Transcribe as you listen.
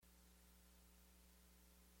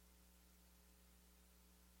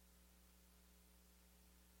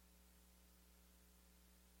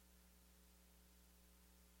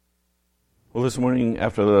Well, this morning,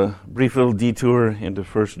 after the brief little detour into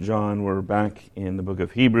 1 John, we're back in the book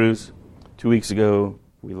of Hebrews. 2 weeks ago,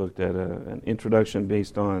 we looked at an introduction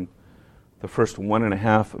based on the first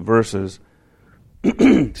 1.5 verses.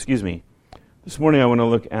 Excuse me. This morning, I want to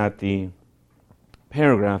look at the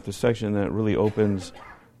paragraph, the section that really opens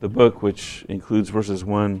the book, which includes verses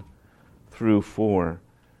 1 through 4,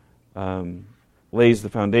 lays the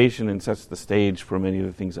foundation and sets the stage for many of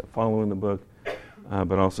the things that follow in the book,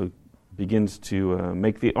 but also begins to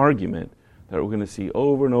make the argument that we're going to see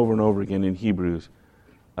over and over and over again in Hebrews,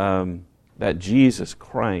 that Jesus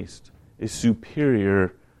Christ is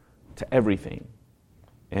superior to everything.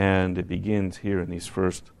 And it begins here in these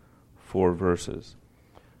first 4 verses.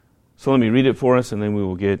 So let me read it for us, and then we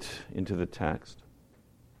will get into the text.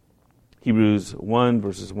 Hebrews 1,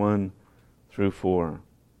 verses 1 through 4.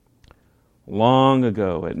 Long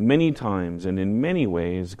ago, at many times and in many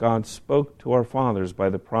ways, God spoke to our fathers by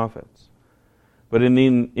the prophets. But in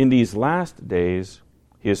these last days,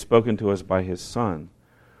 He has spoken to us by His Son,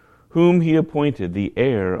 whom He appointed the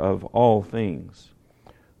heir of all things,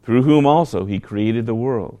 through whom also He created the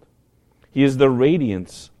world. He is the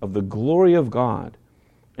radiance of the glory of God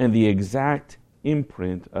and the exact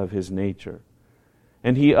imprint of His nature.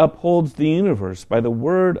 And He upholds the universe by the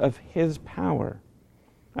word of His power.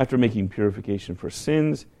 After making purification for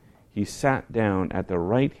sins, He sat down at the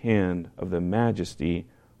right hand of the Majesty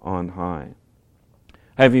on high,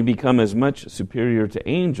 having become as much superior to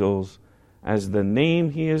angels as the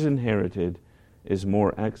name He has inherited is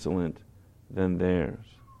more excellent than theirs.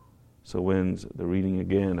 So ends the reading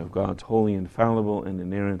again of God's holy, infallible, and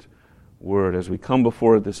inerrant Word. As we come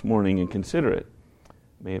before it this morning and consider it,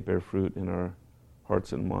 may it bear fruit in our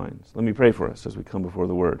hearts and minds. Let me pray for us as we come before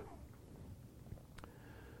the Word.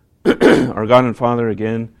 Our God and Father,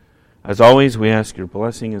 again, as always, we ask your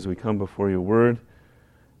blessing as we come before your Word,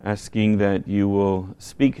 asking that you will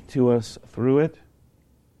speak to us through it,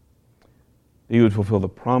 that you would fulfill the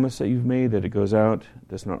promise that you've made, that it goes out,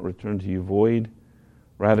 does not return to you void.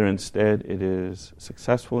 Rather, instead, it is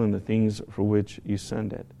successful in the things for which you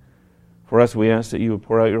send it. For us, we ask that you would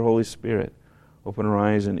pour out your Holy Spirit, open our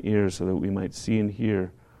eyes and ears so that we might see and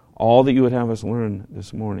hear all that you would have us learn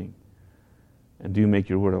this morning. And do make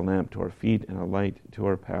your word a lamp to our feet and a light to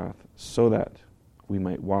our path, so that we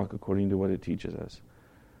might walk according to what it teaches us.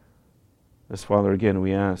 Thus, Father, again,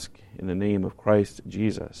 we ask in the name of Christ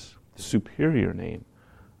Jesus, the superior name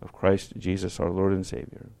of Christ Jesus, our Lord and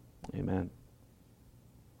Savior. Amen.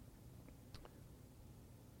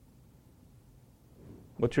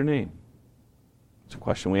 What's your name? It's a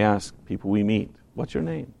question we ask people we meet. What's your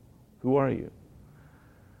name? Who are you?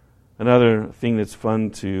 Another thing that's fun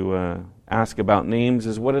to ask about names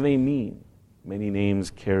is, what do they mean? Many names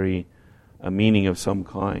carry a meaning of some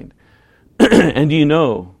kind. And do you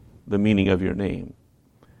know the meaning of your name?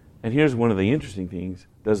 And here's one of the interesting things.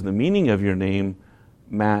 Does the meaning of your name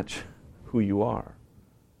match who you are?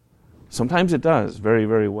 Sometimes it does very,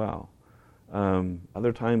 very well.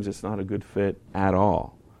 Other times it's not a good fit at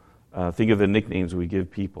all. Think of the nicknames we give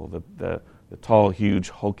people. The tall, huge,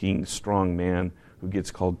 hulking, strong man who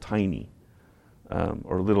gets called Tiny,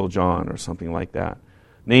 or Little John, or something like that.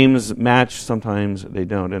 Names match, sometimes they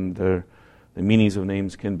don't, and the meanings of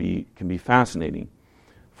names can be fascinating.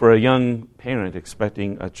 For a young parent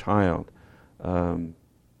expecting a child,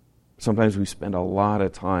 sometimes we spend a lot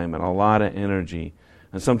of time and a lot of energy,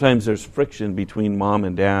 and sometimes there's friction between mom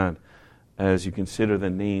and dad as you consider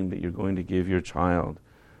the name that you're going to give your child.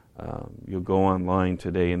 You'll go online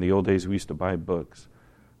today. In the old days, we used to buy books.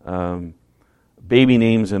 Baby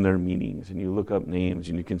names and their meanings, and you look up names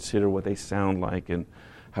and you consider what they sound like and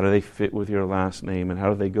how do they fit with your last name and how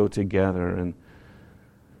do they go together, and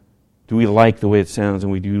do we like the way it sounds,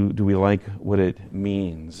 and do we like what it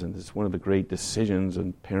means? And it's one of the great decisions a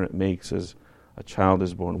parent makes as a child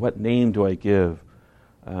is born. What name do I give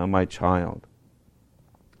my child?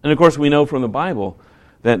 And of course we know from the Bible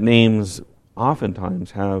that names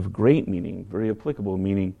oftentimes have great meaning, very applicable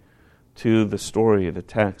meaning to the story, the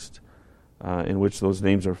text in which those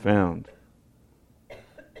names are found.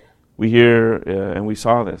 We hear, and we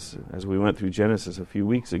saw this as we went through Genesis a few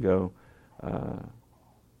weeks ago,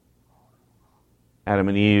 Adam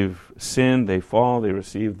and Eve sinned, they fall, they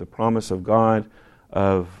receive the promise of God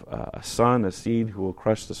of a son, a seed who will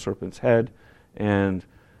crush the serpent's head. And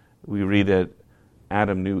we read that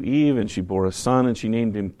Adam knew Eve, and she bore a son, and she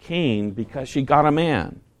named him Cain because she got a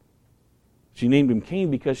man. She named him Cain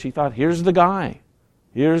because she thought, here's the guy.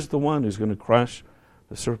 Here's the one who's going to crush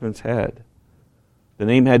the serpent's head. The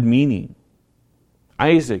name had meaning.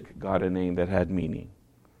 Isaac got a name that had meaning.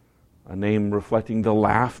 A name reflecting the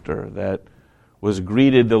laughter that was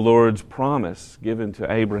greeted the Lord's promise given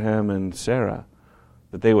to Abraham and Sarah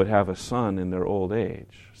that they would have a son in their old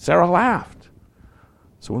age. Sarah laughed.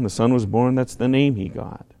 So when the son was born, that's the name he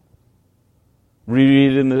got. We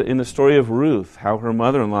read in the story of Ruth how her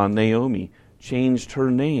mother-in-law, Naomi, changed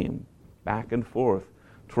her name back and forth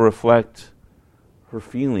to reflect her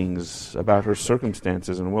feelings about her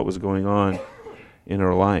circumstances and what was going on in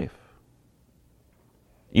her life.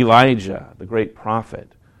 Elijah, the great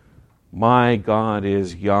prophet, my God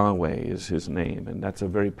is Yahweh is his name. And that's a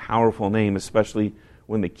very powerful name, especially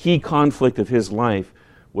when the key conflict of his life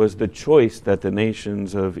was the choice that the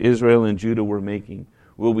nations of Israel and Judah were making.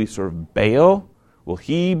 Will we serve Baal? Will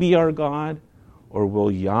he be our God? Or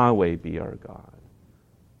will Yahweh be our God?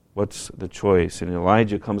 What's the choice? And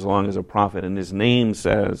Elijah comes along as a prophet, and his name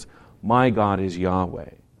says, my God is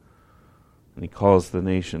Yahweh. And he calls the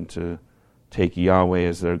nation to take Yahweh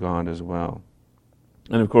as their God as well.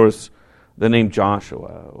 And of course, the name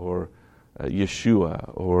Joshua or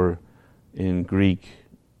Yeshua, or in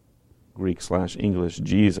Greek/English,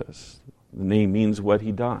 Jesus. The name means what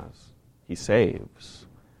he does. He saves.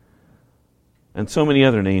 And so many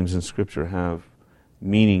other names in Scripture have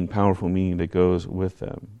meaning, powerful meaning that goes with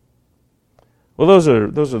them. Well, those are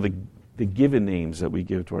the given names that we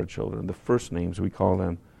give to our children, the first names we call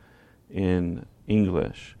them in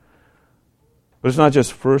English. But it's not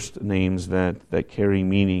just first names that carry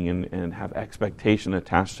meaning and have expectation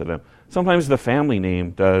attached to them. Sometimes the family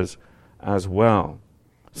name does as well.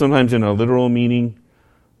 Sometimes in a literal meaning,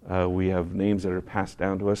 we have names that are passed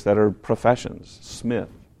down to us that are professions. Smith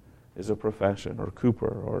is a profession, or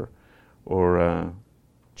Cooper, or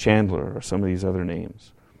Chandler, or some of these other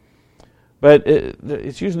names. But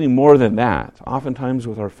it's usually more than that. Oftentimes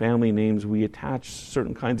with our family names, we attach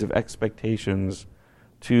certain kinds of expectations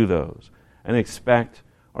to those and expect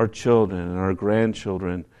our children and our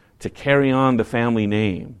grandchildren to carry on the family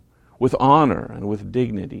name with honor and with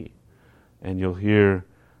dignity. And you'll hear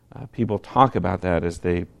people talk about that as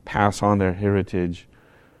they pass on their heritage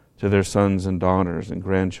to their sons and daughters and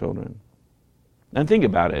grandchildren. And think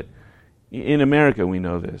about it. In America, we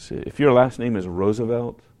know this. If your last name is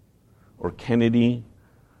Roosevelt or Kennedy,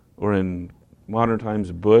 or in modern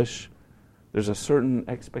times Bush, there's a certain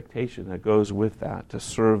expectation that goes with that to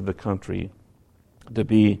serve the country, to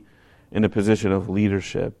be in a position of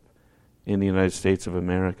leadership in the United States of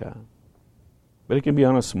America. But it can be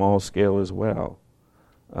on a small scale as well.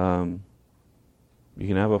 You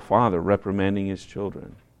can have a father reprimanding his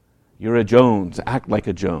children. You're a Jones, act like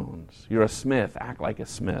a Jones. You're a Smith, act like a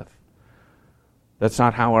Smith. That's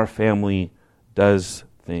not how our family does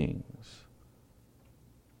things.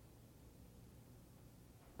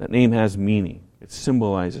 That name has meaning. It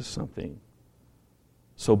symbolizes something.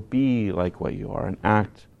 So be like what you are and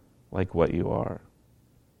act like what you are.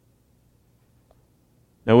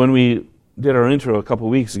 Now, when we did our intro a couple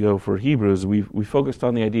weeks ago for Hebrews, we focused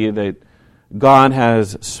on the idea that God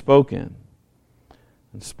has spoken,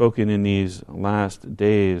 and spoken in these last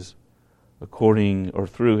days according or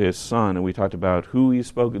through his Son. And we talked about who he's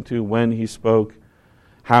spoken to, when he spoke,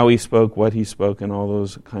 how he spoke, what he spoke, and all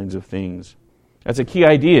those kinds of things. That's a key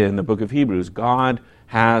idea in the book of Hebrews. God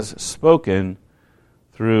has spoken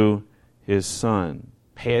through his Son.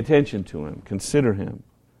 Pay attention to him. Consider him.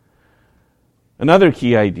 Another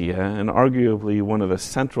key idea, and arguably one of the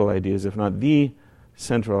central ideas, if not the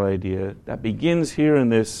central idea, that begins here in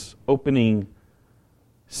this opening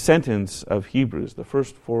sentence of Hebrews. The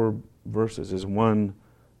first 4 verses is one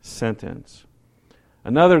sentence.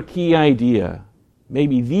 Another key idea,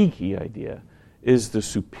 maybe the key idea, is the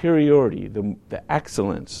superiority, the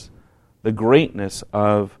excellence, the greatness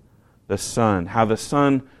of the Son. How the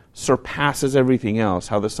Son surpasses everything else.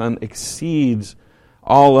 How the Son exceeds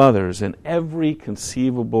all others in every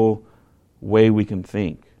conceivable way we can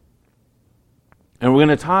think. And we're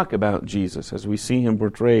going to talk about Jesus as we see him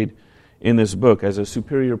portrayed in this book as a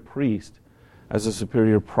superior priest, as a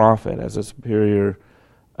superior prophet, as a superior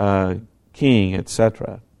king,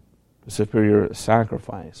 etc., a superior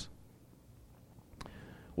sacrifice.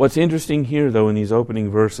 What's interesting here, though, in these opening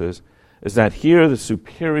verses, is that here the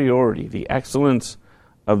superiority, the excellence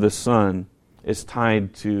of the Son is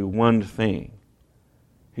tied to one thing,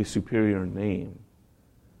 his superior name,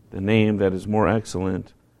 the name that is more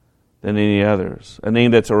excellent than any others, a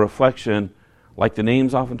name that's a reflection, like the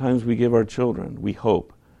names oftentimes we give our children, we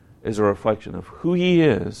hope, is a reflection of who he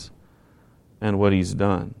is and what he's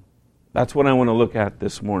done. That's what I want to look at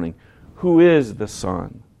this morning. Who is the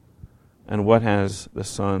Son? And what has the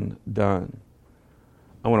Son done?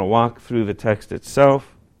 I want to walk through the text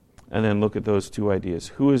itself and then look at those two ideas.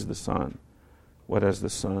 Who is the Son? What has the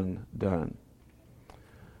Son done?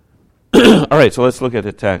 All right, so let's look at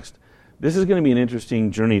the text. This is going to be an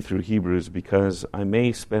interesting journey through Hebrews because I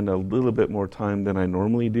may spend a little bit more time than I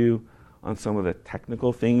normally do on some of the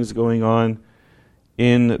technical things going on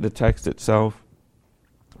in the text itself.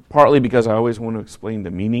 Partly because I always want to explain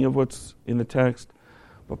the meaning of what's in the text,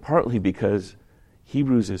 but partly because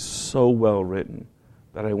Hebrews is so well written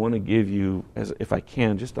that I want to give you, as if I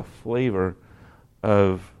can, just a flavor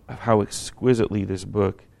of how exquisitely this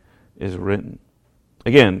book is written.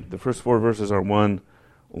 Again, the first 4 verses are one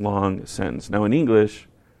long sentence. Now in English,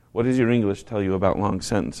 what does your English tell you about long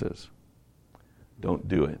sentences? Don't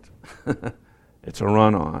do it. It's a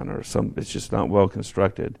run-on or it's just not well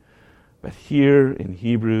constructed. But here in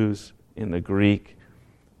Hebrews, in the Greek,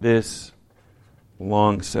 this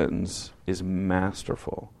long sentence is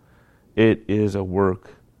masterful. It is a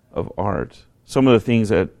work of art. Some of the things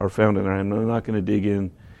that are found in there, I'm not going to dig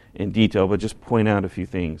in detail, but just point out a few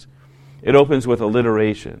things. It opens with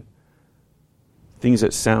alliteration, things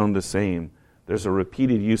that sound the same. There's a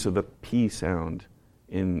repeated use of the P sound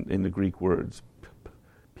in the Greek words,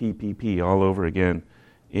 P, all over again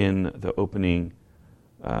in the opening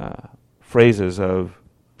phrases of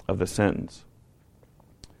the sentence.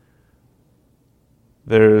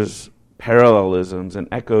 There's parallelisms and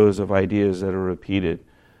echoes of ideas that are repeated.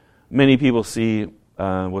 Many people see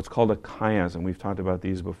what's called a chiasm. We've talked about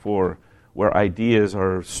these before, where ideas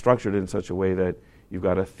are structured in such a way that you've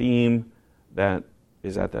got a theme that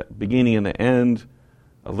is at the beginning and the end,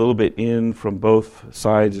 a little bit in from both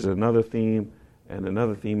sides is another theme, and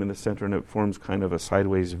another theme in the center, and it forms kind of a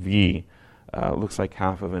sideways V. It looks like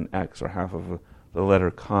half of an X or half of the letter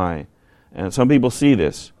chi. And some people see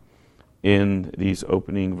this in these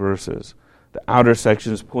opening verses. The outer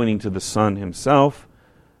section is pointing to the Son himself,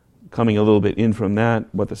 coming a little bit in from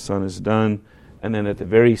that, what the Son has done, and then at the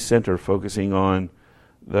very center focusing on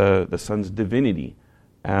the Son's divinity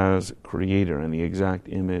as creator and the exact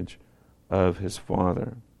image of his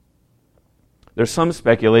Father. There's some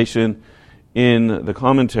speculation in the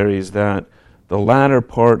commentaries that the latter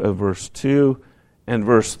part of verse 2 and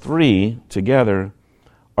verse 3 together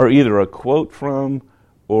are either a quote from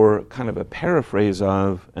or kind of a paraphrase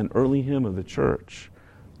of an early hymn of the church.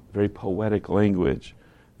 Very poetic language,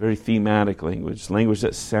 very thematic language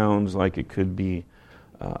that sounds like it could be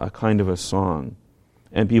a kind of a song.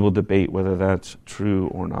 And people debate whether that's true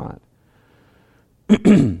or not.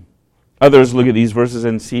 Others look at these verses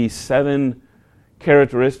and see 7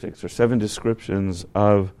 characteristics or 7 descriptions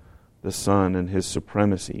of the Son and his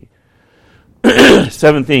supremacy.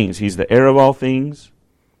 7 things. He's the heir of all things.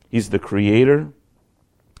 He's the creator.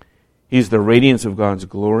 He's the radiance of God's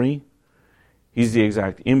glory. He's the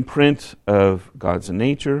exact imprint of God's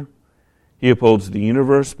nature. He upholds the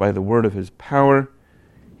universe by the word of his power.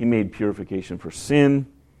 He made purification for sin.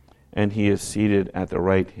 And he is seated at the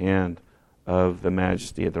right hand of the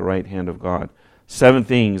majesty, at the right hand of God. 7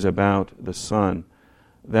 things about the Son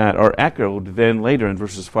that are echoed then later in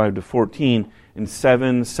verses 5 to 14 in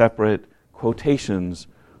 7 separate quotations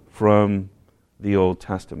from the Old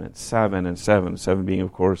Testament. 7 and 7. 7 being,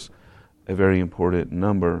 of course, a very important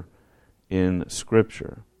number in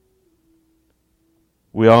Scripture.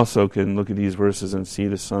 We also can look at these verses and see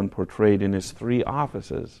the Son portrayed in his 3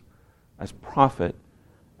 offices, as prophet,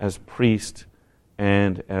 as priest,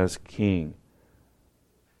 and as king.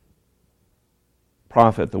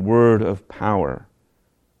 Prophet, the word of power,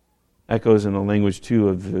 echoes in the language too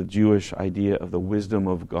of the Jewish idea of the wisdom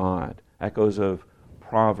of God, echoes of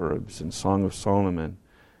Proverbs and Song of Solomon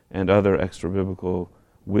and other extra-biblical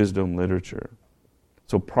wisdom literature.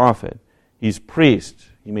 So prophet, he's priest,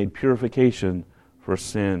 he made purification for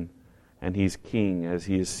sin, and he's king as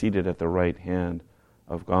he is seated at the right hand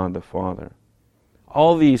of God the Father.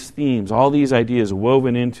 All these themes, all these ideas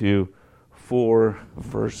woven into 4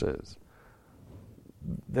 verses.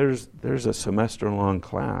 There's a semester-long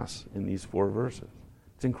class in these 4 verses.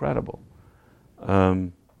 It's incredible.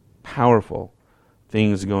 Powerful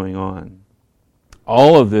things going on.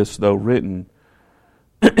 All of this, though, written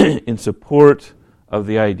in support of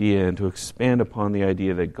the idea and to expand upon the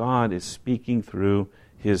idea that God is speaking through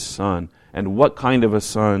his Son. And what kind of a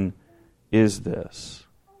Son is this?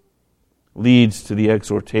 Leads to the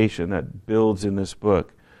exhortation that builds in this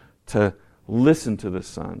book to listen to the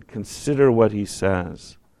Son, consider what he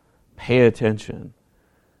says, pay attention,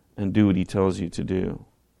 and do what he tells you to do.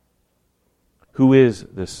 Who is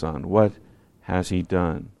this Son? What has he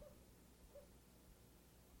done?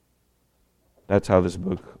 That's how this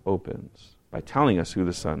book opens, by telling us who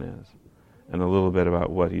the Son is and a little bit about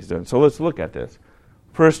what he's done. So let's look at this.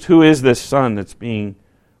 First, who is this Son that's being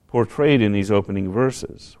portrayed in these opening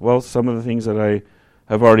verses? Well, some of the things that I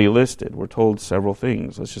have already listed. We're told several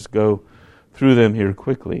things. Let's just go through them here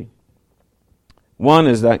quickly. One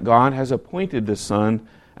is that God has appointed the Son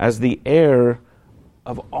as the heir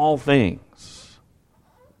of all things.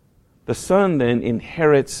 The Son then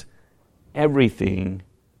inherits everything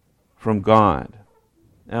from God.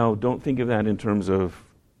 Now, don't think of that in terms of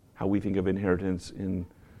how we think of inheritance in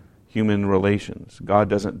human relations. God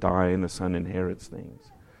doesn't die and the Son inherits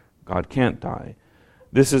things. God can't die.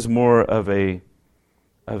 This is more of a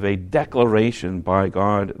declaration by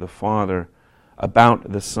God the Father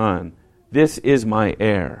about the Son. This is my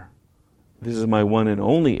heir. This is my one and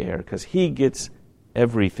only heir, because he gets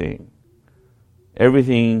everything.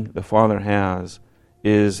 Everything the Father has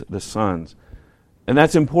is the Son's. And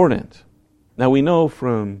that's important. Now we know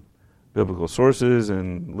from biblical sources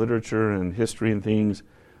and literature and history and things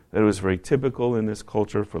that it was very typical in this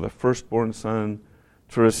culture for the firstborn son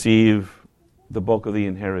to receive the bulk of the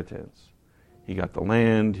inheritance. He got the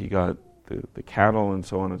land, he got the cattle, and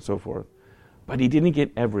so on and so forth. But he didn't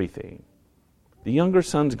get everything. The younger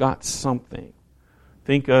sons got something.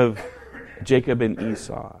 Think of Jacob and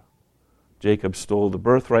Esau. Jacob stole the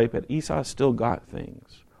birthright, but Esau still got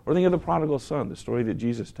things. Or think of the prodigal son, the story that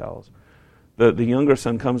Jesus tells. The younger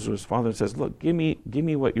son comes to his father and says, look, give me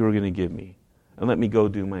what you were going to give me, and let me go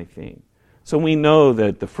do my thing. So we know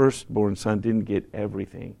that the firstborn son didn't get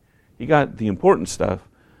everything. He got the important stuff,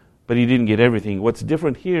 but he didn't get everything. What's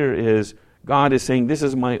different here is God is saying, this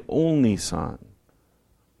is my only son.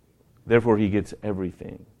 Therefore, he gets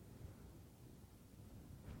everything.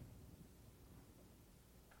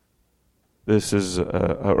 This is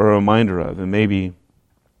a reminder of, and maybe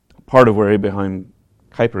part of where Abraham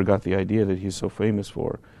Kuyper got the idea that he's so famous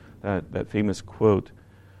for, that famous quote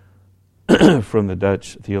from the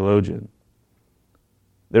Dutch theologian.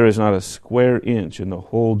 There is not a square inch in the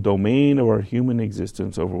whole domain of our human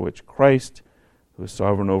existence over which Christ, who is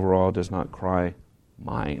sovereign over all, does not cry,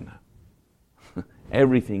 mine.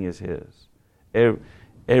 Everything is his.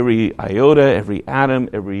 Every iota, every atom,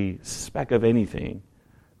 every speck of anything,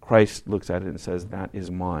 Christ looks at it and says, that is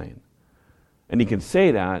mine. And he can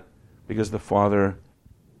say that because the Father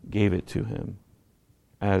gave it to him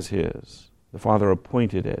as his. The Father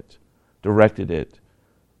appointed it, directed it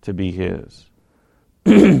to be his.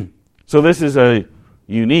 So this is a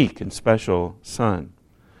unique and special Son.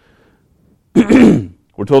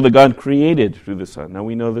 We're told that God created through the Son. Now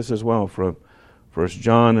we know this as well from 1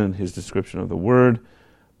 John and his description of the Word.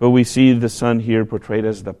 But we see the Son here portrayed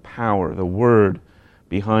as the power, the Word,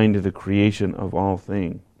 behind the creation of all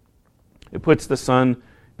things. It puts the Son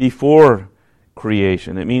before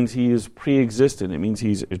creation. It means he is pre-existent. It means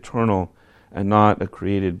he's eternal and not a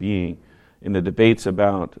created being. In the debates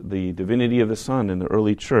about the divinity of the Son in the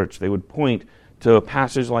early church, they would point to a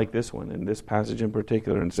passage like this one, and this passage in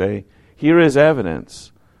particular, and say, here is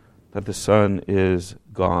evidence that the Son is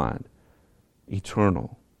God,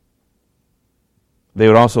 eternal. They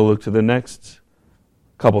would also look to the next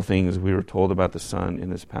couple things we were told about the Son in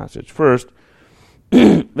this passage. First,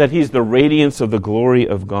 that he's the radiance of the glory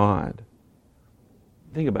of God.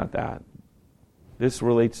 Think about that. This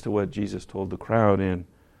relates to what Jesus told the crowd in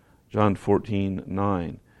John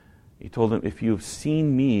 14:9. He told them, if you've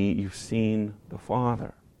seen me, you've seen the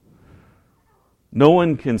Father. No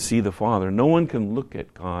one can see the Father. No one can look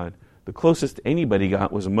at God. The closest anybody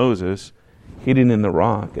got was Moses, hidden in the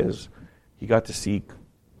rock, as he got to see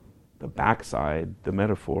the backside, the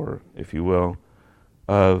metaphor, if you will,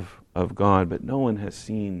 of God. But no one has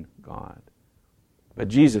seen God. But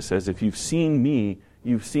Jesus says, if you've seen me,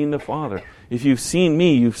 you've seen the Father. If you've seen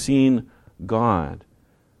me, you've seen God.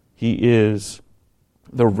 He is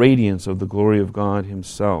the radiance of the glory of God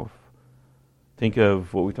himself. Think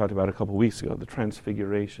of what we talked about a couple weeks ago, the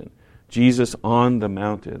transfiguration. Jesus on the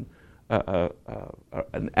mountain,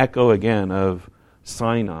 an echo again of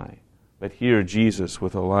Sinai. But here Jesus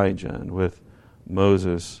with Elijah and with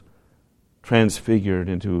Moses transfigured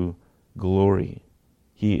into glory.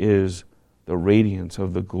 He is the radiance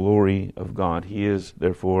of the glory of God. He is,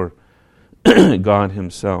 therefore, God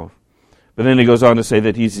himself. But then he goes on to say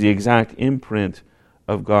that he's the exact imprint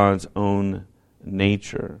of God's own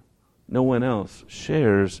nature. No one else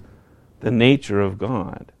shares the nature of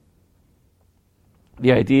God.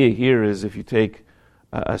 The idea here is if you take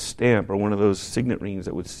a stamp or one of those signet rings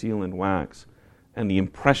that would seal in wax, and the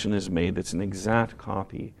impression is made that's an exact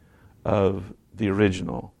copy of the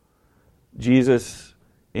original. Jesus,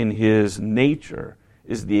 in his nature,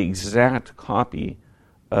 is the exact copy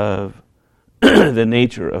of the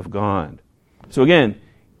nature of God. So again,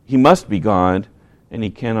 he must be God, and he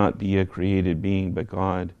cannot be a created being, but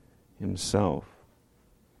God himself.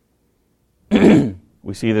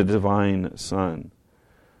 We see the divine Son.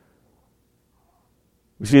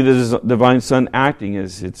 We see the divine Son acting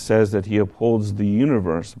as it says that he upholds the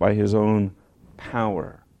universe by his own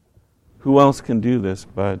power. Who else can do this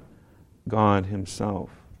but God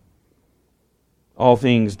himself? All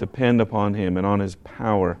things depend upon him and on his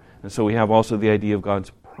power. And so we have also the idea of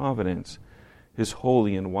God's providence, his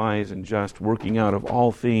holy and wise and just working out of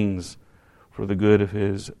all things for the good of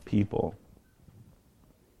his people.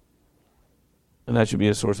 And that should be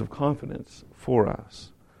a source of confidence for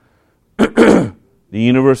us. The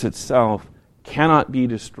universe itself cannot be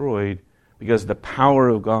destroyed because the power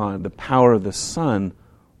of God, the power of the Son,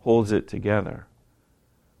 holds it together.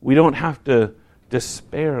 We don't have to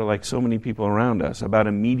despair like so many people around us about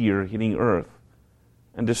a meteor hitting Earth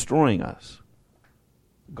and destroying us.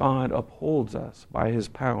 God upholds us by his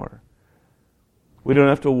power. We don't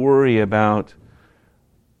have to worry about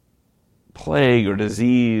plague or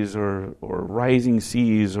disease or rising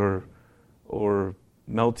seas or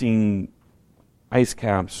melting ice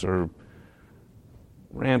caps or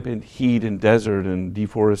rampant heat and desert and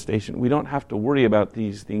deforestation. We don't have to worry about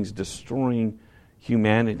these things destroying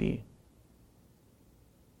humanity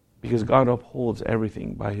because God upholds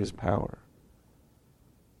everything by his power.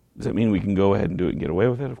 Does that mean we can go ahead and do it and get away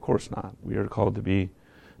with it? Of course not. We are called to be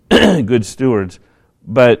good stewards.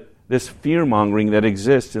 But this fear-mongering that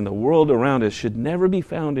exists in the world around us should never be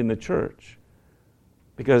found in the church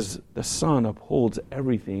because the Son upholds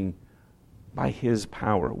everything by his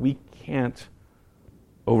power. We can't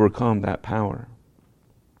overcome that power.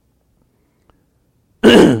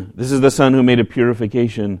 This is the Son who made a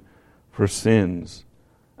purification for sins.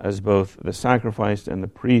 As both the sacrifice and the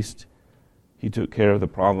priest, he took care of the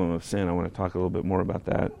problem of sin. I want to talk a little bit more about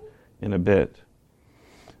that in a bit.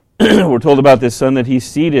 We're told about this Son that he's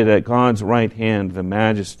seated at God's right hand, the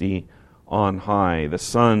majesty on high. The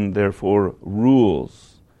Son, therefore,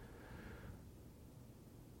 rules.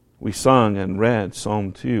 We sung and read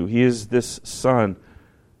Psalm 2. He is this Son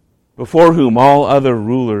before whom all other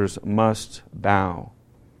rulers must bow,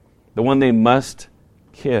 the one they must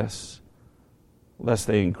kiss, lest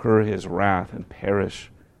they incur his wrath and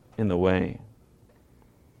perish in the way.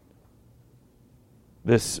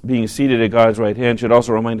 This being seated at God's right hand should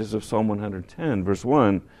also remind us of Psalm 110, verse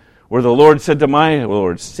 1, where the Lord said to my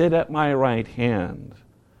Lord, "Sit at my right hand."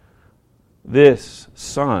 This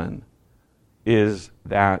Son is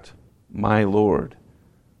that my Lord,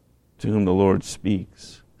 to whom the Lord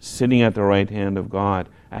speaks, sitting at the right hand of God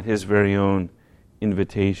at his very own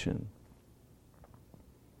invitation.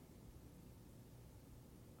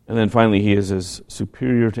 And then finally, he is as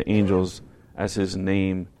superior to angels as his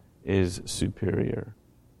name is superior.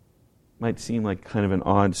 Might seem like kind of an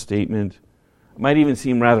odd statement. It might even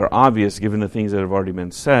seem rather obvious given the things that have already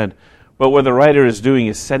been said. But what the writer is doing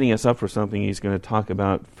is setting us up for something he's going to talk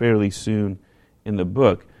about fairly soon in the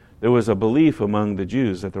book. There was a belief among the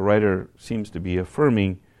Jews that the writer seems to be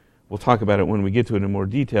affirming. We'll talk about it when we get to it in more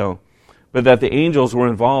detail. But that the angels were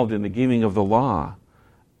involved in the giving of the law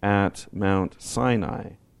at Mount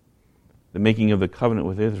Sinai, the making of the covenant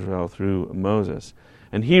with Israel through Moses.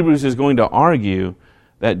 And Hebrews is going to argue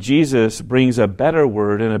that Jesus brings a better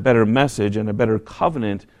word and a better message and a better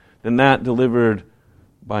covenant than that delivered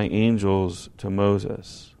by angels to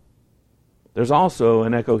Moses. There's also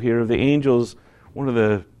an echo here of the angels, one of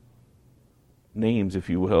the names, if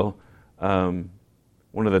you will,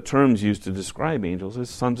 one of the terms used to describe angels is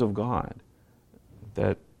sons of God,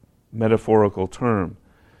 that metaphorical term.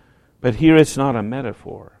 But here it's not a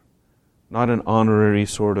metaphor, not an honorary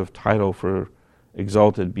sort of title for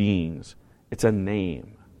exalted beings. It's a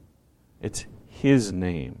name. It's his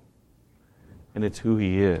name. And it's who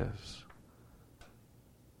he is.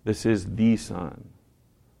 This is the Son.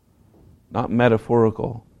 Not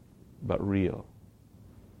metaphorical, but real.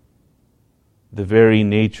 The very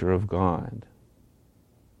nature of God.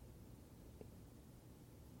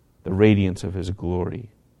 The radiance of his glory.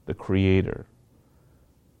 The Creator.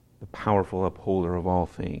 The powerful upholder of all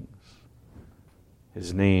things.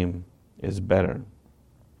 His name is better.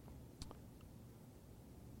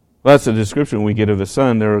 Well, that's the description we get of the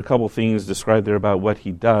Son. There are a couple things described there about what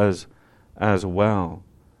he does as well.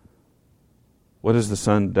 What has the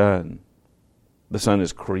Son done? The Son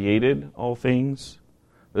has created all things.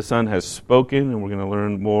 The Son has spoken, and we're going to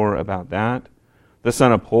learn more about that. The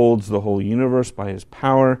Son upholds the whole universe by his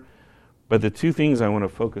power. But the two things I want to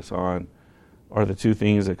focus on are the two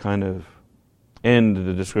things that kind of end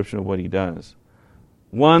the description of what he does.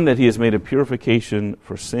 One, that he has made a purification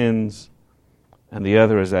for sins, and the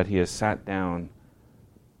other is that he has sat down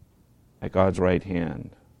at God's right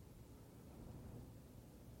hand.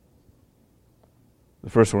 The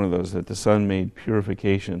first one of those, that the Son made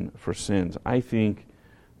purification for sins. I think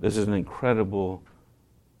this is an incredible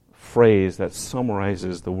phrase that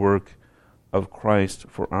summarizes the work of Christ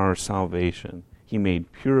for our salvation. He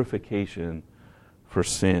made purification for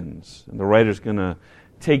sins. And the writer's going to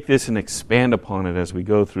take this and expand upon it as we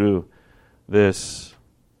go through this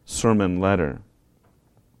sermon letter.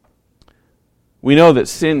 We know that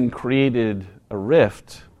sin created a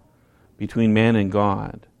rift between man and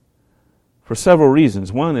God for several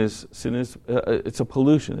reasons. One is sin is it's a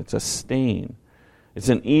pollution, it's a stain. It's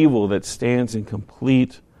an evil that stands in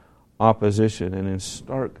complete opposition and in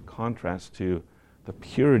stark contrast to the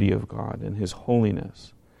purity of God and His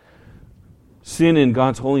holiness. Sin and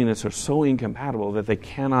God's holiness are so incompatible that they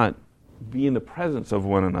cannot be in the presence of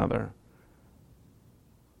one another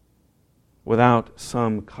without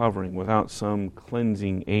some covering, without some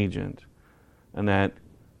cleansing agent. And that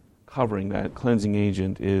covering, that cleansing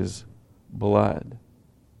agent is blood.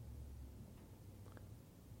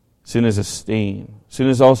 Sin is a stain. Sin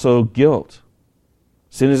is also guilt.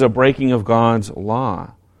 Sin is a breaking of God's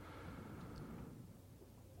law,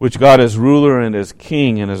 which God as ruler and as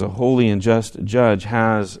king and as a holy and just judge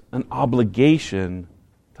has an obligation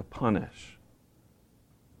to punish.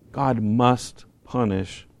 God must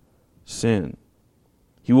punish sin.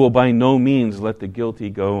 He will by no means let the guilty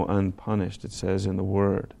go unpunished, it says in the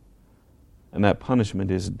Word. And that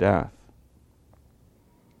punishment is death.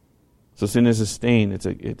 So sin is a stain. It's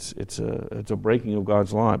a breaking of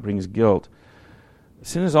God's law. It brings guilt.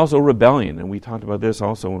 Sin is also rebellion, and we talked about this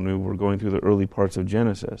also when we were going through the early parts of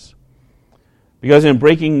Genesis. Because in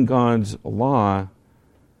breaking God's law,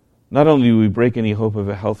 not only do we break any hope of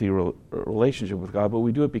a healthy relationship with God, but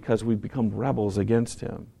we do it because we've become rebels against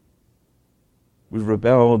Him. We've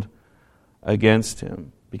rebelled against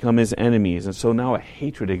Him, become His enemies, and so now a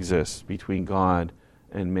hatred exists between God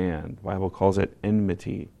and man. The Bible calls it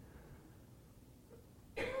enmity.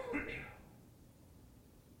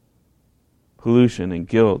 Pollution and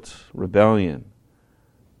guilt, rebellion.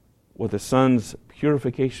 What the Son's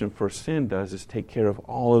purification for sin does is take care of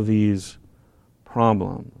all of these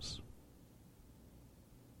problems.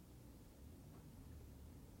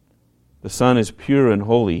 The Son is pure and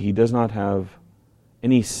holy. He does not have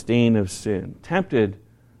any stain of sin. Tempted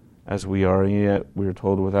as we are, and yet we are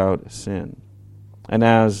told without sin. And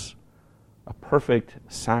as a perfect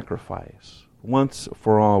sacrifice, once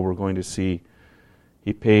for all, we're going to see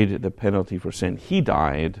He paid the penalty for sin. He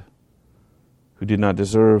died, who did not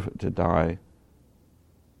deserve to die,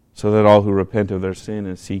 so that all who repent of their sin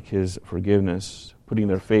and seek His forgiveness, putting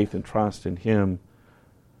their faith and trust in Him,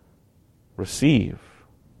 receive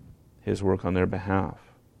His work on their behalf.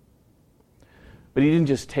 But He didn't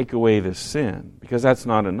just take away the sin, because that's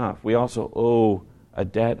not enough. We also owe a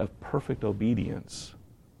debt of perfect obedience,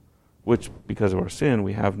 which, because of our sin,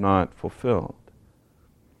 we have not fulfilled.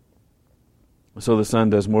 So the Son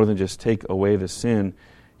does more than just take away the sin.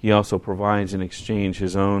 He also provides in exchange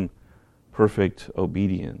His own perfect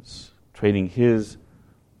obedience, trading His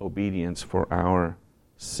obedience for our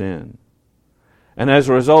sin. And as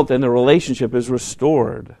a result, then the relationship is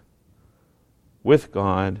restored with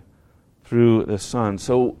God through the Son.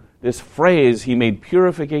 So this phrase, He made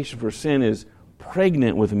purification for sin, is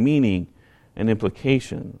pregnant with meaning and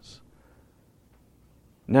implications.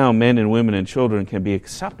 Now men and women and children can be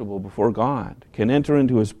acceptable before God, can enter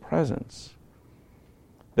into His presence.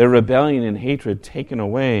 Their rebellion and hatred taken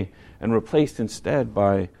away and replaced instead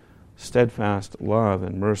by steadfast love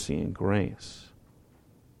and mercy and grace.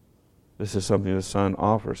 This is something the Son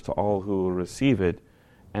offers to all who will receive it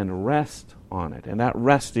and rest on it. And that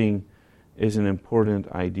resting is an important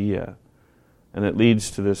idea. And it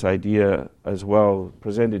leads to this idea as well,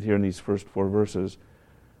 presented here in these first 4 verses,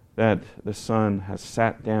 that the Son has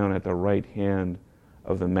sat down at the right hand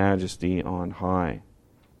of the Majesty on high.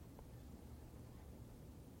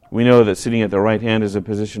 We know that sitting at the right hand is a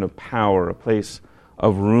position of power, a place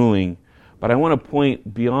of ruling. But I want to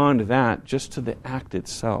point beyond that just to the act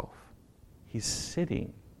itself. He's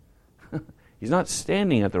sitting. He's not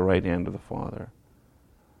standing at the right hand of the Father.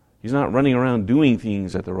 He's not running around doing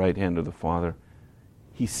things at the right hand of the Father.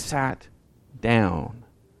 He sat down.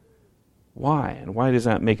 Why? And why does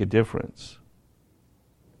that make a difference?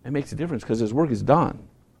 It makes a difference because His work is done.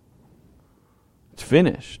 It's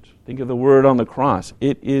finished. Think of the word on the cross.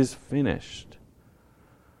 It is finished.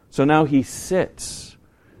 So now He sits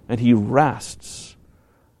and He rests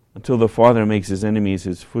until the Father makes His enemies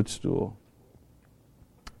His footstool.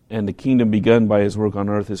 And the kingdom begun by His work on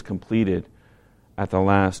earth is completed at the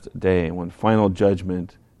last day, when final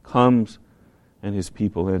judgment comes and His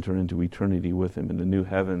people enter into eternity with Him in the new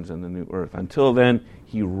heavens and the new earth. Until then,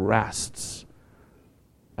 He rests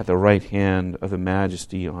at the right hand of the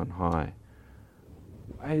Majesty on high.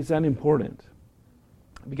 Why is that important?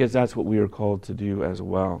 Because that's what we are called to do as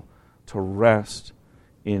well, to rest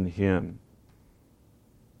in Him.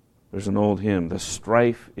 There's an old hymn, the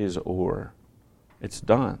strife is o'er. It's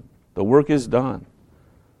done. The work is done.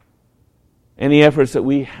 Any efforts that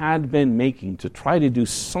we had been making to try to do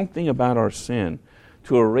something about our sin,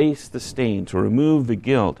 to erase the stain, to remove the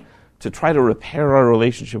guilt, to try to repair our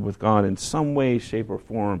relationship with God in some way, shape, or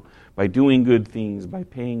form, by doing good things, by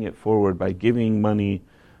paying it forward, by giving money,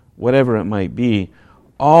 whatever it might be,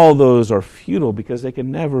 all those are futile because they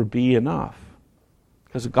can never be enough.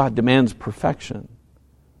 Because God demands perfection.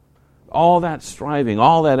 All that striving,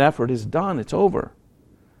 all that effort is done. It's over.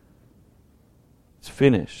 It's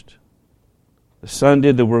finished. The Son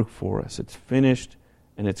did the work for us. It's finished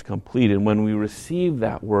and it's complete. And when we receive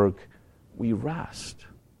that work, we rest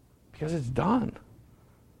because it's done.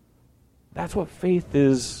 That's what faith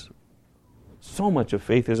is, so much of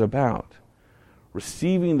faith is about.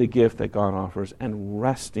 Receiving the gift that God offers and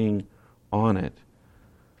resting on it.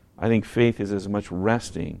 I think faith is as much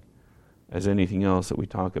resting as anything else that we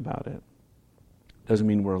talk about it. Doesn't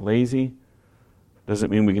mean we're lazy.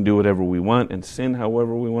 Doesn't mean we can do whatever we want and sin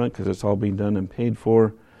however we want because it's all being done and paid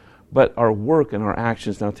for. But our work and our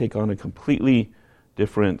actions now take on a completely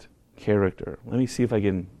different character. Let me see if I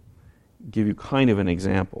can give you kind of an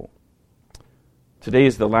example. Today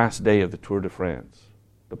is the last day of the Tour de France,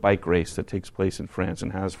 the bike race that takes place in France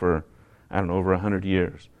and has for, over 100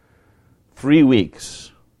 years. 3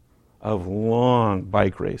 weeks of long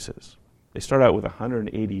bike races. They start out with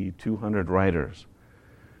 180, 200 riders.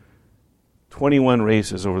 21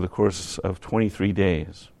 races over the course of 23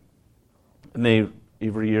 days. And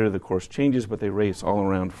every year the course changes, but they race all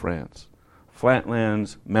around France.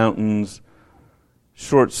 Flatlands, mountains,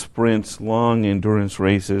 short sprints, long endurance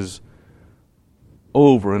races,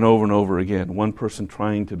 over and over and over again. One person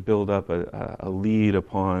trying to build up a lead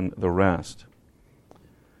upon the rest.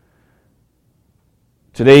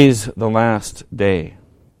 Today's the last day.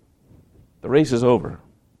 The race is over.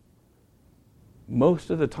 Most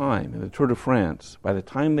of the time in the Tour de France, by the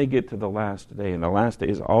time they get to the last day, and the last day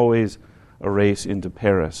is always a race into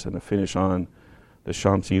Paris and a finish on the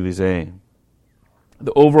Champs-Élysées,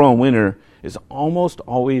 the overall winner is almost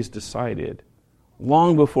always decided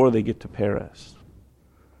long before they get to Paris.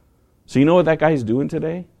 So you know what that guy's doing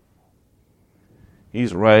today?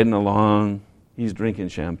 He's riding along, he's drinking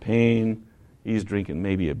champagne, he's drinking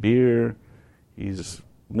maybe a beer, he's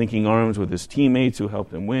linking arms with his teammates who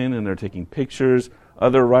helped him win, and they're taking pictures.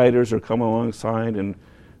 Other riders are coming alongside and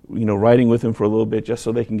riding with him for a little bit just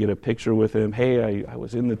so they can get a picture with him. Hey, I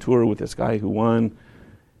was in the Tour with this guy who won.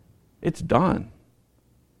 It's done.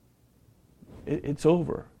 It's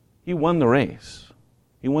over. He won the race.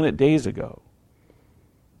 He won it days ago.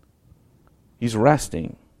 He's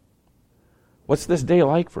resting. What's this day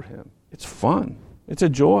like for him? It's fun. It's a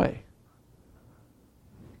joy.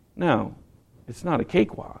 Now, it's not a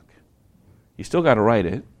cakewalk. You still got to ride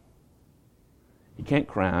it. He can't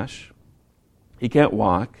crash. He can't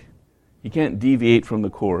walk. He can't deviate from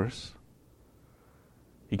the course.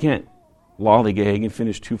 He can't lollygag and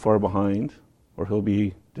finish too far behind, or he'll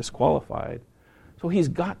be disqualified. So he's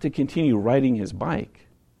got to continue riding his bike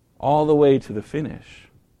all the way to the finish.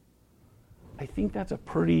 I think that's a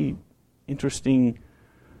pretty interesting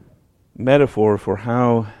metaphor for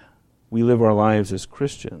how we live our lives as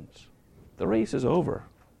Christians. The race is over.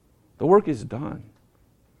 The work is done.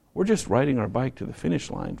 We're just riding our bike to the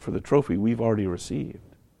finish line for the trophy we've already received.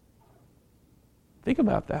 Think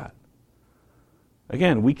about that.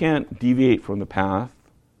 Again, we can't deviate from the path.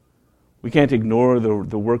 We can't ignore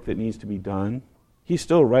the work that needs to be done. He's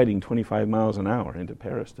still riding 25 miles an hour into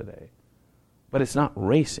Paris today. But it's not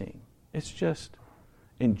racing. It's just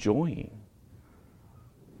enjoying.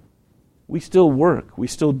 We still work, we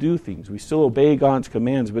still do things, we still obey God's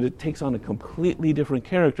commands, but it takes on a completely different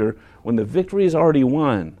character when the victory is already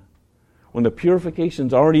won, when the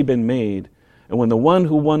purification's already been made, and when the one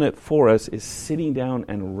who won it for us is sitting down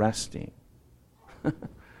and resting.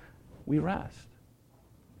 We rest.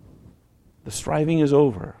 The striving is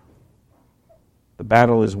over. The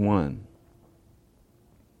battle is won.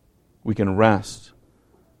 We can rest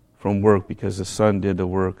from work because the Son did the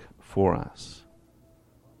work for us.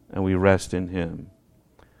 And we rest in Him.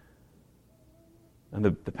 And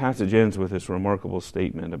the passage ends with this remarkable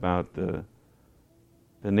statement about the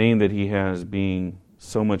name that He has being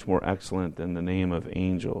so much more excellent than the name of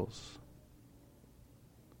angels.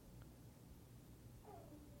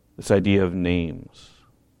 This idea of names.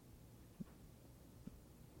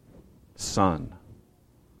 Son.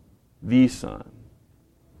 The Son.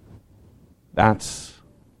 That's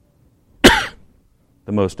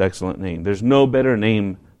the most excellent name. There's no better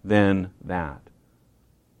name than that.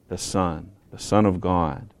 the Son of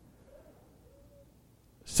God.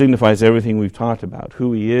 Signifies everything we've talked about,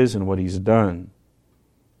 who He is and what He's done.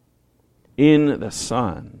 In the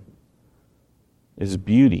Son is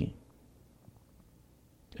beauty.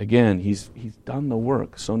 Again, He's done the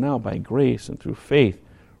work. So now by grace and through faith,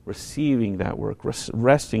 receiving that work,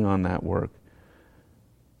 resting on that work,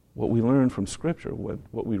 what we learn from Scripture,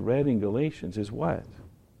 what we read in Galatians is what?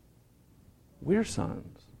 We're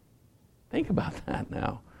sons. Think about that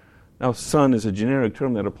now. Now, son is a generic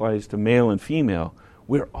term that applies to male and female.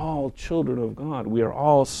 We're all children of God. We are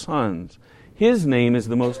all sons. His name is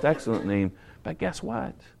the most excellent name. But guess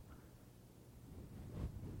what?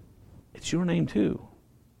 It's your name too.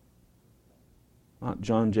 Not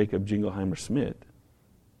John Jacob Jingleheimer Smith.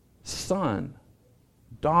 Son,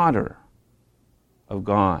 daughter of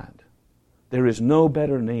God. There is no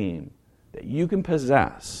better name that you can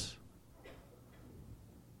possess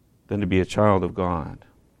than to be a child of God.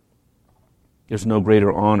 There's no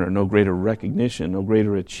greater honor, no greater recognition, no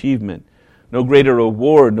greater achievement, no greater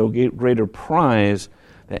award, no greater prize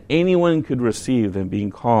that anyone could receive than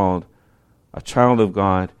being called a child of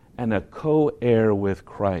God and a co-heir with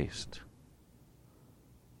Christ.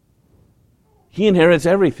 He inherits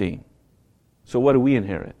everything. So what do we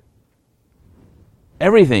inherit?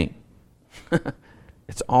 Everything.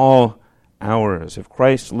 It's all ours. If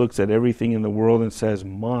Christ looks at everything in the world and says,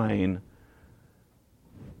 mine,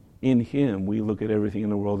 in Him we look at everything in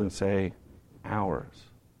the world and say, ours.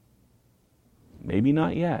 Maybe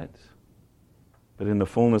not yet, but in the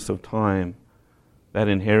fullness of time, that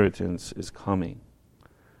inheritance is coming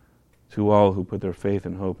to all who put their faith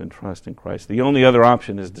and hope and trust in Christ. The only other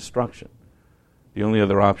option is destruction. The only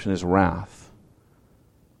other option is wrath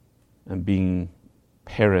and being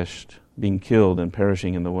killed and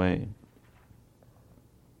perishing in the way.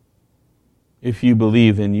 If you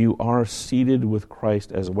believe, then you are seated with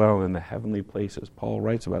Christ as well in the heavenly places. Paul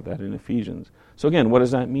writes about that in Ephesians. So again, what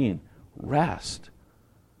does that mean? Rest.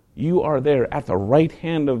 You are there at the right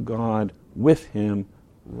hand of God with Him,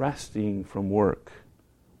 resting from work,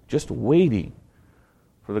 just waiting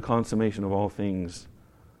for the consummation of all things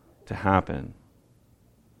to happen.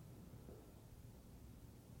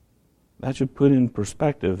 That should put in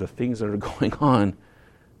perspective the things that are going on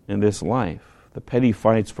in this life. The petty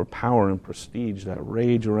fights for power and prestige that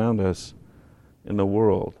rage around us in the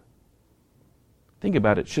world. Think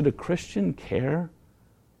about it. Should a Christian care?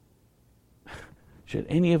 Should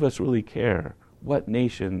any of us really care what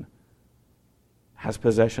nation has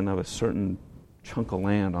possession of a certain chunk of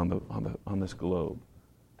land on this globe?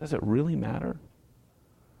 Does it really matter?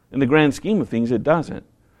 In the grand scheme of things, it doesn't.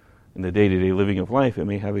 In the day-to-day living of life, it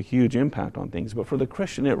may have a huge impact on things, but for the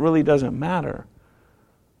Christian, it really doesn't matter.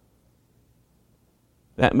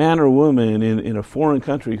 That man or woman in a foreign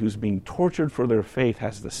country who's being tortured for their faith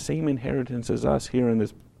has the same inheritance as us here in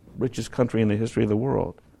this richest country in the history of the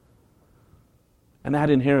world. And that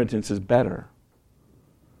inheritance is better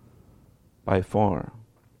by far.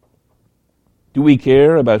 Do we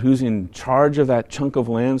care about who's in charge of that chunk of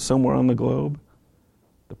land somewhere on the globe?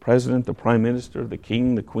 The president, the prime minister, the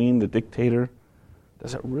king, the queen, the dictator?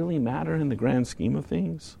 Does it really matter in the grand scheme of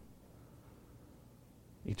things?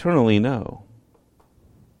 Eternally, no.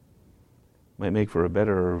 Might make for a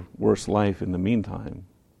better or worse life in the meantime.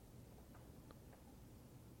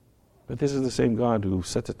 But this is the same God who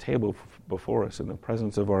sets a table before us in the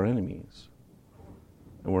presence of our enemies.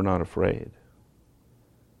 And we're not afraid.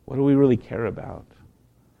 What do we really care about?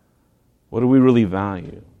 What do we really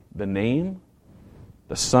value? The name?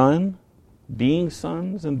 The Son? Being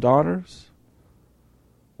sons and daughters?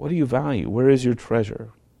 What do you value? Where is your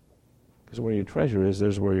treasure? Because where your treasure is,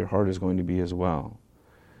 there's where your heart is going to be as well.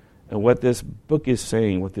 And what this book is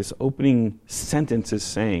saying, what this opening sentence is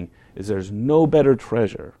saying, is there's no better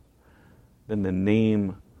treasure than the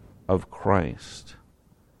name of Christ.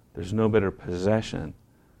 There's no better possession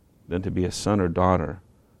than to be a son or daughter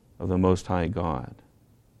of the Most High God.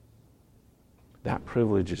 That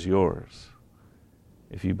privilege is yours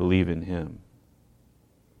if you believe in Him.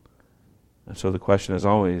 And so the question, as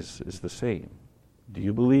always, is the same. Do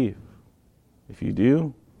you believe? If you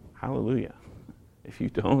do, hallelujah. If you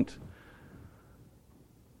don't,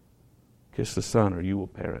 kiss the Son or you will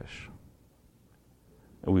perish.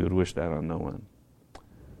 And we would wish that on no one.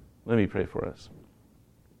 Let me pray for us.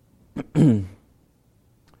 Lord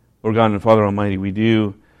God and Father Almighty, we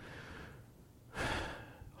do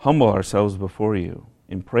humble ourselves before you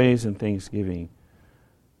in praise and thanksgiving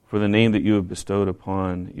for the name that you have bestowed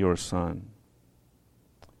upon your Son.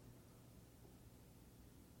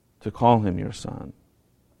 To call Him your Son.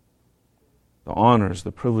 The honors,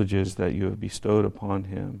 the privileges that you have bestowed upon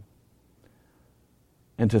Him.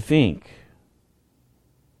 And to think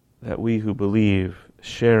that we who believe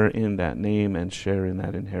share in that name and share in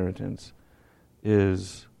that inheritance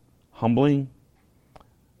is humbling,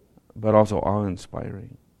 but also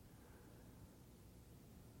awe-inspiring.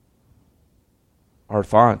 Our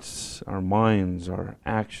thoughts, our minds, our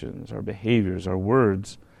actions, our behaviors, our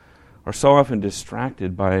words are so often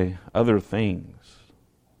distracted by other things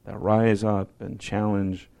that rise up and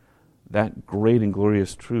challenge that great and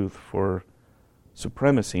glorious truth for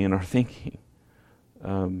supremacy in our thinking.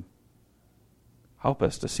 Help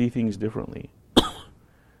us to see things differently.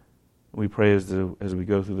 We pray as we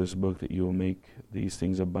go through this book that you will make these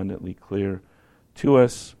things abundantly clear to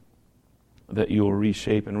us, that you will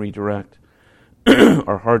reshape and redirect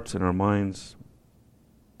our hearts and our minds,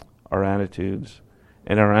 our attitudes,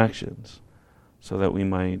 and our actions, so that we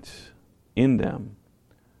might, in them,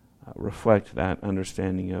 reflect that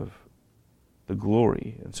understanding of the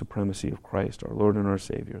glory and supremacy of Christ, our Lord and our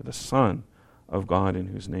Savior, the Son of God, in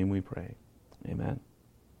whose name we pray. Amen.